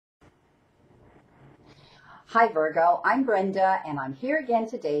Hi Virgo, I'm Brenda and I'm here again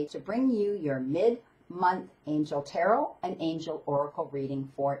today to bring you your mid-month Angel Tarot and Angel Oracle reading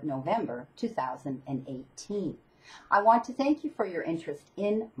for November 2018. I want to thank you for your interest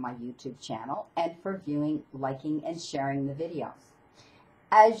in my YouTube channel and for viewing, liking, and sharing the videos.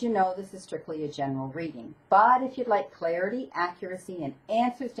 As you know, this is strictly a general reading, but if you'd like clarity, accuracy, and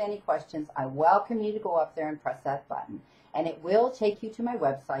answers to any questions, I welcome you to go up there and press that button. And it will take you to my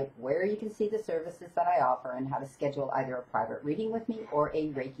website where you can see the services that I offer and how to schedule either a private reading with me or a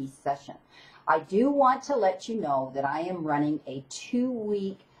Reiki session. I do want to let you know that I am running a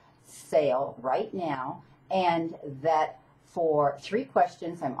 2-week sale right now, and that for 3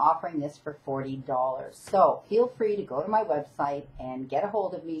 questions, I'm offering this for $40. So feel free to go to my website and get a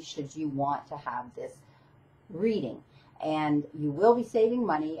hold of me should you want to have this reading. And you will be saving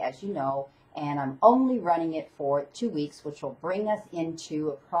money, as you know, and I'm only running it for 2 weeks, which will bring us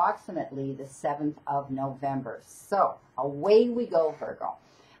into approximately the 7th of November. So away we go, Virgo.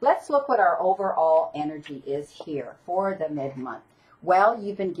 Let's look what our overall energy is here for the mid-month. Well,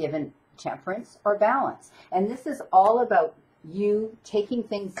 you've been given temperance or balance, and this is all about you taking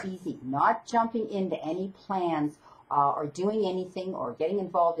things easy, not jumping into any plans or doing anything or getting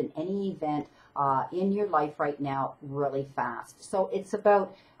involved in any event in your life right now really fast. So it's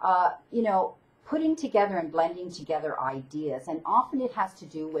about, putting together and blending together ideas, and often it has to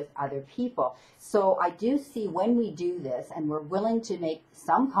do with other people. So I do see when we do this and we're willing to make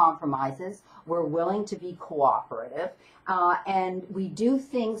some compromises, we're willing to be cooperative, and we do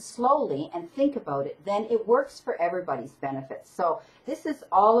things slowly and think about it, then it works for everybody's benefit. So this is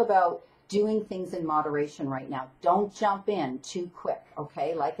all about doing things in moderation right now. Don't jump in too quick,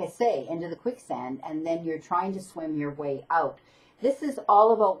 okay? Like I say, into the quicksand, and then you're trying to swim your way out. This is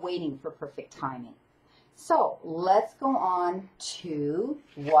all about waiting for perfect timing. So let's go on to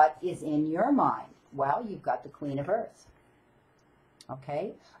what is in your mind. Well, you've got the Queen of Earth.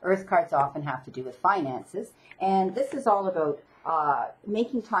 Okay, Earth cards often have to do with finances, and this is all about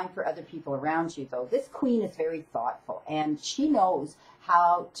making time for other people around you, though. This Queen is very thoughtful, and she knows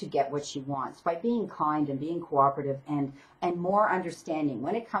how to get what she wants by being kind and being cooperative and more understanding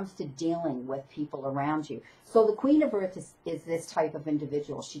when it comes to dealing with people around you. So the Queen of Earth is this type of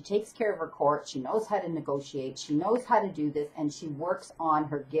individual. She takes care of her court, she knows how to negotiate, she knows how to do this, and she works on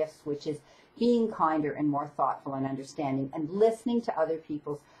her gifts, which is being kinder and more thoughtful and understanding and listening to other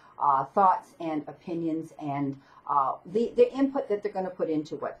people's thoughts and opinions and the input that they're going to put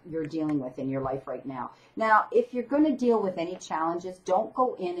into what you're dealing with in your life right now. Now, if you're going to deal with any challenges, don't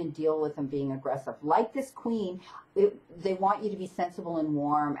go in and deal with them being aggressive. Like this Queen, they want you to be sensible and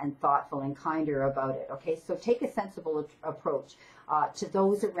warm and thoughtful and kinder about it, okay? So take a sensible approach to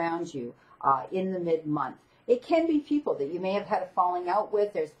those around you in the mid-month. It can be people that you may have had a falling out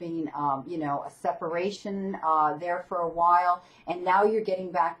with. There's been, a separation there for a while, and now you're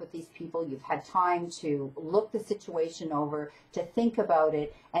getting back with these people. You've had time to look the situation over, to think about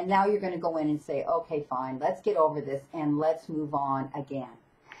it, and now you're going to go in and say, okay, fine, let's get over this and let's move on again.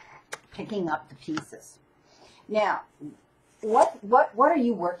 Picking up the pieces. Now, what are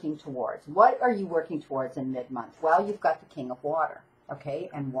you working towards? What are you working towards in mid-month? Well, you've got the King of Water, okay,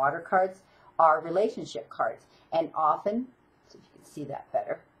 and water cards are relationship cards, and often, so you can see that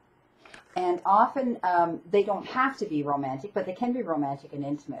better, and often they don't have to be romantic, but they can be romantic and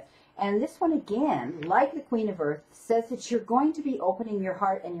intimate. And this one, again, like the Queen of Earth, says that you're going to be opening your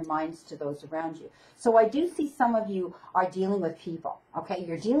heart and your minds to those around you. So I do see some of you are dealing with people, okay?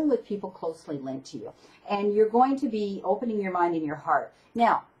 You're dealing with people closely linked to you, and you're going to be opening your mind and your heart.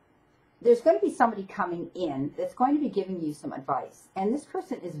 Now, there's going to be somebody coming in that's going to be giving you some advice. And this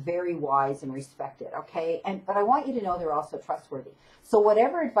person is very wise and respected, okay? But I want you to know they're also trustworthy. So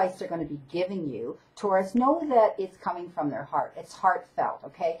whatever advice they're going to be giving you, Taurus, know that it's coming from their heart. It's heartfelt,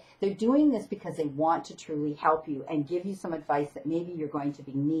 okay? They're doing this because they want to truly help you and give you some advice that maybe you're going to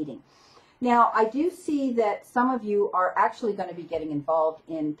be needing. Now, I do see that some of you are actually going to be getting involved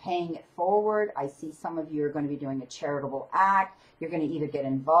in paying it forward. I see some of you are going to be doing a charitable act. You're going to either get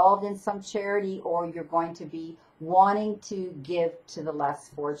involved in some charity, or you're going to be wanting to give to the less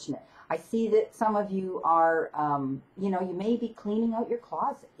fortunate. I see that some of you are, you may be cleaning out your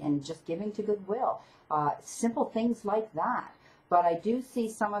closet and just giving to Goodwill. Simple things like that. But I do see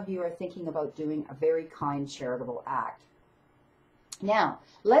some of you are thinking about doing a very kind charitable act. Now,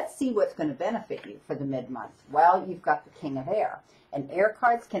 let's see what's going to benefit you for the mid-month. Well, you've got the King of Air. And air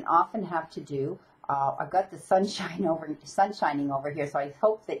cards can often have to do, I've got the sun shining over here, so I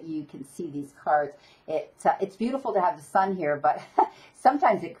hope that you can see these cards. It's beautiful to have the sun here, but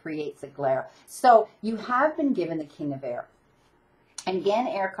sometimes it creates a glare. So you have been given the King of Air. And again,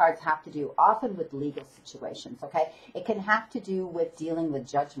 air cards have to do often with legal situations, okay? It can have to do with dealing with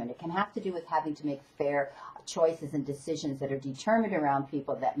judgment. It can have to do with having to make fair choices and decisions that are determined around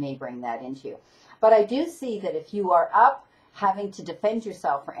people that may bring that into you. But I do see that if you are up having to defend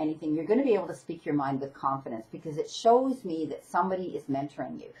yourself for anything, you're going to be able to speak your mind with confidence, because it shows me that somebody is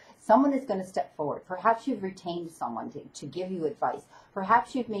mentoring you. Someone is going to step forward. Perhaps you've retained someone to give you advice.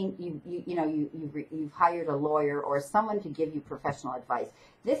 Perhaps you've hired a lawyer or someone to give you professional advice.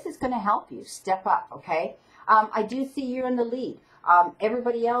 This is going to help you step up, okay? I do see you're in the lead.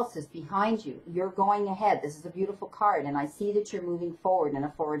 Everybody else is behind you. You're going ahead. This is a beautiful card, and I see that you're moving forward in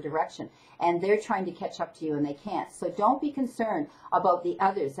a forward direction, and they're trying to catch up to you, and they can't. So don't be concerned about the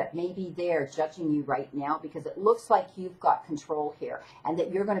others that may be there judging you right now, because it looks like you've got control here, and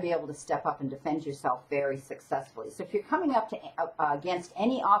that you're going to be able to step up and defend yourself very successfully. So if you're coming up to against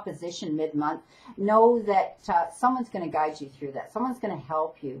any opposition mid-month, know that someone's going to guide you through that. Someone's going to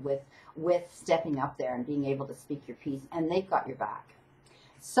help you with stepping up there and being able to speak your piece, and they've got your back.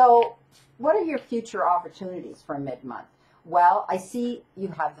 So what are your future opportunities for mid-month? Well, I see you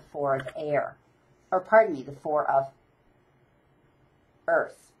have the Four of Air, or pardon me, the Four of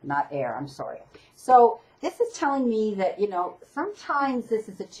Earth, not air, I'm sorry. So this is telling me that, you know, sometimes this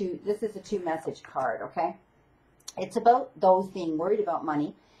is a two message card, okay? It's about those being worried about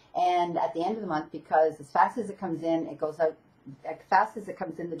money, and at the end of the month, because as fast as it comes in, it goes out. As fast as it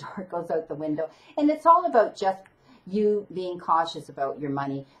comes in the door, it goes out the window. And it's all about just you being cautious about your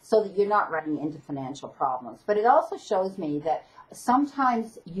money so that you're not running into financial problems. But it also shows me that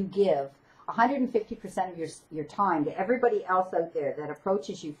sometimes you give 150% of your time to everybody else out there that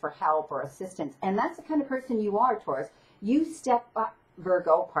approaches you for help or assistance. And that's the kind of person you are, Taurus. You step up,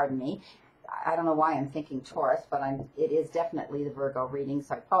 Virgo, pardon me. I don't know why I'm thinking Taurus, but it is definitely the Virgo reading,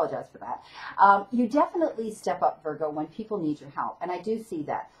 so I apologize for that. You definitely step up, Virgo, when people need your help, and I do see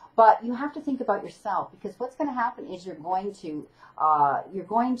that. But you have to think about yourself, because what's going to happen is you're going to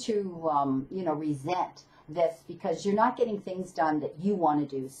resent this because you're not getting things done that you want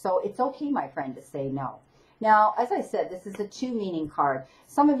to do. So it's okay, my friend, to say no. Now, as I said, this is a two-meaning card.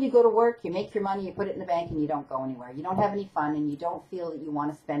 Some of you go to work, you make your money, you put it in the bank, and you don't go anywhere. You don't have any fun, and you don't feel that you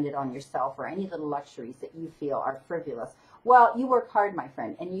want to spend it on yourself or any little luxuries that you feel are frivolous. Well, you work hard, my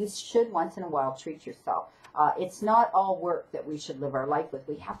friend, and you should once in a while treat yourself. It's not all work that we should live our life with.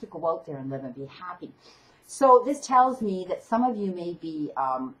 We have to go out there and live and be happy. So this tells me that some of you may be,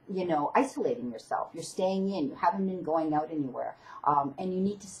 isolating yourself. You're staying in. You haven't been going out anywhere. And you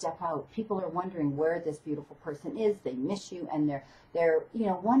need to step out. People are wondering where this beautiful person is. They miss you, and they're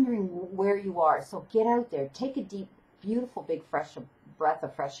wondering where you are. So get out there. Take a deep, beautiful, big, fresh breath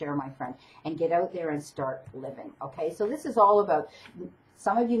of fresh air, my friend, and get out there and start living. Okay? So this is all about,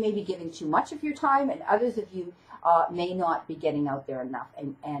 some of you may be giving too much of your time, and others of you may not be getting out there enough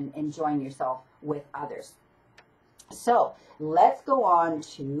and enjoying yourself with others. So let's go on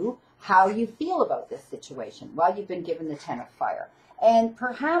to how you feel about this situation. Well, you've been given the Ten of Fire. And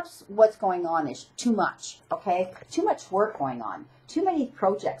perhaps what's going on is too much, okay? Too much work going on. Too many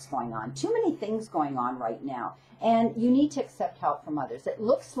projects going on. Too many things going on right now. And you need to accept help from others. It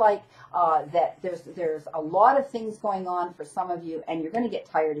looks like that there's a lot of things going on for some of you, and you're going to get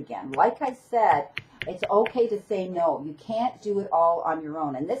tired again. Like I said, it's okay to say no. You can't do it all on your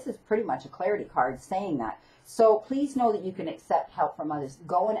own. And this is pretty much a clarity card saying that. So please know that you can accept help from others.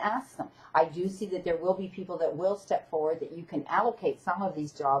 Go and ask them. I do see that there will be people that will step forward that you can allocate some of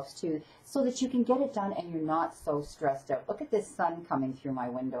these jobs to so that you can get it done and you're not so stressed out. Look at this sun coming through my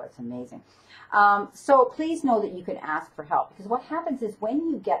window. It's amazing. So please know that you can ask for help, because what happens is when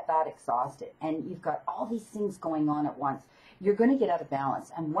you get that exhausted and you've got all these things going on at once, you're going to get out of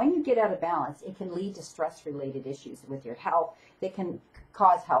balance. And when you get out of balance, it can lead to stress-related issues with your health. They can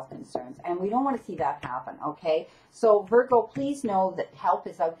cause health concerns, and we don't want to see that happen, okay? So Virgo, please know that help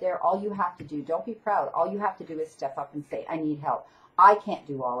is out there. All you have to do, don't be proud, all you have to do is step up and say, I need help. I can't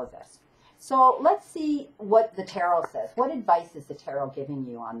do all of this. So let's see what the tarot says. What advice is the tarot giving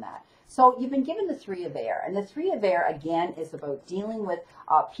you on that? So you've been given the Three of Air, and the Three of Air, again, is about dealing with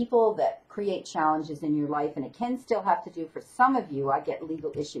people that create challenges in your life, and it can still have to do, for some of you, I get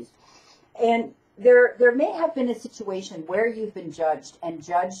legal issues. And there may have been a situation where you've been judged and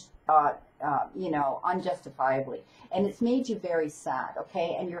judged, unjustifiably, and it's made you very sad,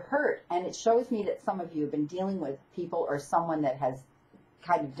 okay? And you're hurt, and it shows me that some of you have been dealing with people or someone that has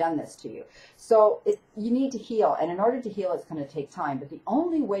kind of done this to you. So you need to heal, and in order to heal, it's going to take time. But the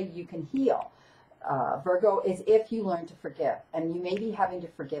only way you can heal, Virgo, is if you learn to forgive, and you may be having to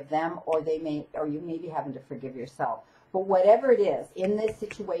forgive them, or you may be having to forgive yourself. But whatever it is in this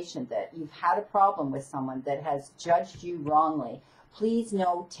situation that you've had a problem with someone that has judged you wrongly, please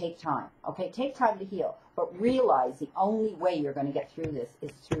know, take time. Okay, take time to heal. But realize the only way you're going to get through this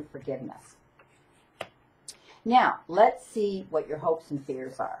is through forgiveness. Now, let's see what your hopes and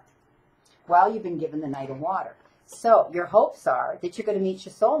fears are. Well, you've been given the Knight of Water. So your hopes are that you're going to meet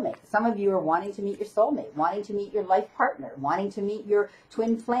your soulmate. Some of you are wanting to meet your soulmate, wanting to meet your life partner, wanting to meet your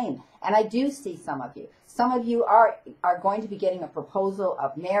twin flame. And I do see some of you. Some of you are going to be getting a proposal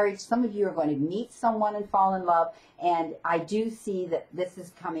of marriage. Some of you are going to meet someone and fall in love. And I do see that this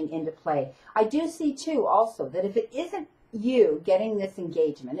is coming into play. I do see, too, also, that if it isn't you getting this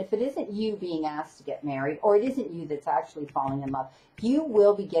engagement, if it isn't you being asked to get married, or it isn't you that's actually falling in love, you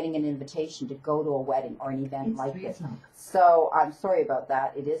will be getting an invitation to go to a wedding or an event like this. So I'm sorry about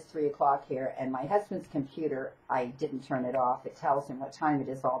that. It is 3 o'clock here, and my husband's computer, I didn't turn it off. It tells him what time it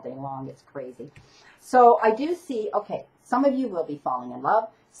is all day long. It's crazy. So I do see, okay, some of you will be falling in love.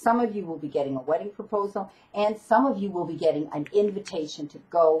 Some of you will be getting a wedding proposal, and some of you will be getting an invitation to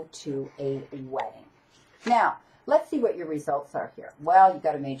go to a wedding. Now, let's see what your results are here. Well, you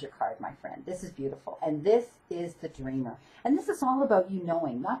got a major card, my friend. This is beautiful. And this is the Dreamer. And this is all about you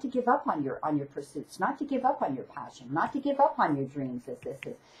knowing not to give up on your pursuits, not to give up on your passion, not to give up on your dreams as this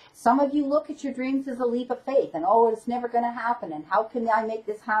is. Some of you look at your dreams as a leap of faith and, oh, it's never going to happen. And how can I make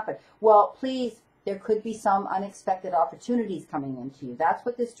this happen? Well, please, there could be some unexpected opportunities coming into you. That's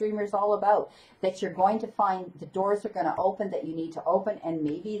what this Dreamer is all about, that you're going to find the doors are going to open that you need to open, and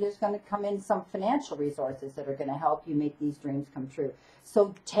maybe there's going to come in some financial resources that are going to help you make these dreams come true.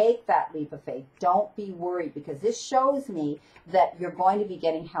 So take that leap of faith. Don't be worried, because this shows me that you're going to be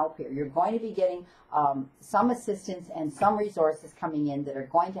getting help here. You're going to be getting some assistance and some resources coming in that are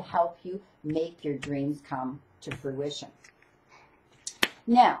going to help you make your dreams come to fruition.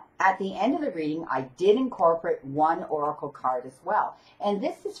 Now, at the end of the reading, I did incorporate one oracle card as well. And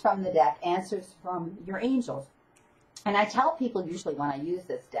this is from the deck, Answers from Your Angels. And I tell people usually when I use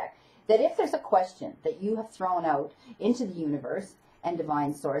this deck that if there's a question that you have thrown out into the universe and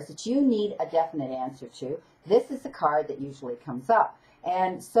divine source that you need a definite answer to, this is the card that usually comes up.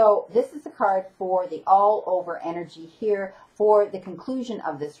 And so this is the card for the all-over energy here for the conclusion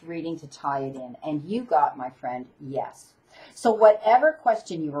of this reading to tie it in. And you got, my friend, yes. So whatever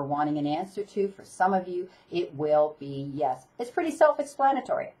question you were wanting an answer to, for some of you, it will be yes. It's pretty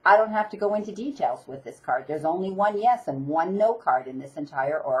self-explanatory. I don't have to go into details with this card. There's only one yes and one no card in this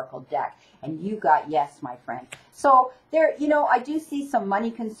entire oracle deck. And you got yes, my friend. So there, you know, I do see some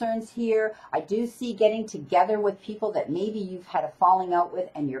money concerns here. I do see getting together with people that maybe you've had a falling out with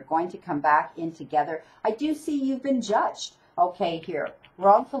and you're going to come back in together. I do see you've been judged. Okay, here,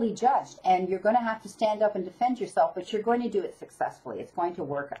 wrongfully judged, and you're going to have to stand up and defend yourself, but you're going to do it successfully. It's going to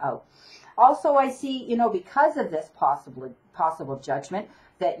work out. Also, I see, you know, because of this possible judgment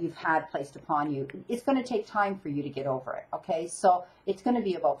that you've had placed upon you, it's going to take time for you to get over it, okay? So it's going to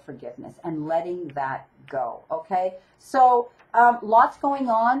be about forgiveness and letting that go, okay? So lots going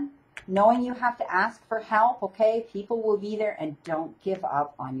on. Knowing you have to ask for help, okay? People will be there, and don't give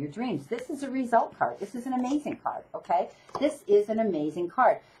up on your dreams. This is a result card. This is an amazing card, okay? This is an amazing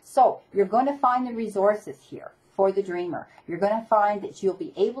card. So you're going to find the resources here for the Dreamer. You're going to find that you'll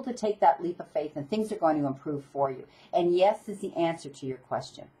be able to take that leap of faith, and things are going to improve for you. And yes is the answer to your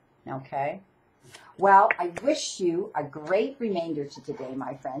question, okay? Well, I wish you a great remainder to today,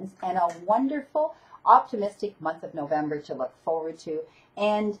 my friends, and a wonderful, optimistic month of November to look forward to.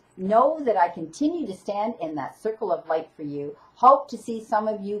 And know that I continue to stand in that circle of light for you. Hope to see some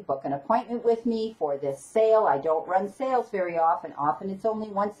of you book an appointment with me for this sale. I don't run sales very often. Often it's only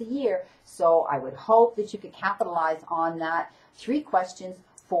once a year. So I would hope that you could capitalize on that. 3 questions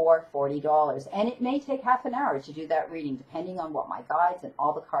for $40. And it may take half an hour to do that reading, depending on what my guides and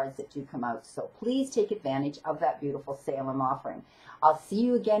all the cards that do come out. So please take advantage of that beautiful sale I'm offering. I'll see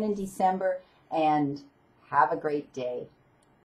you again in December, and have a great day.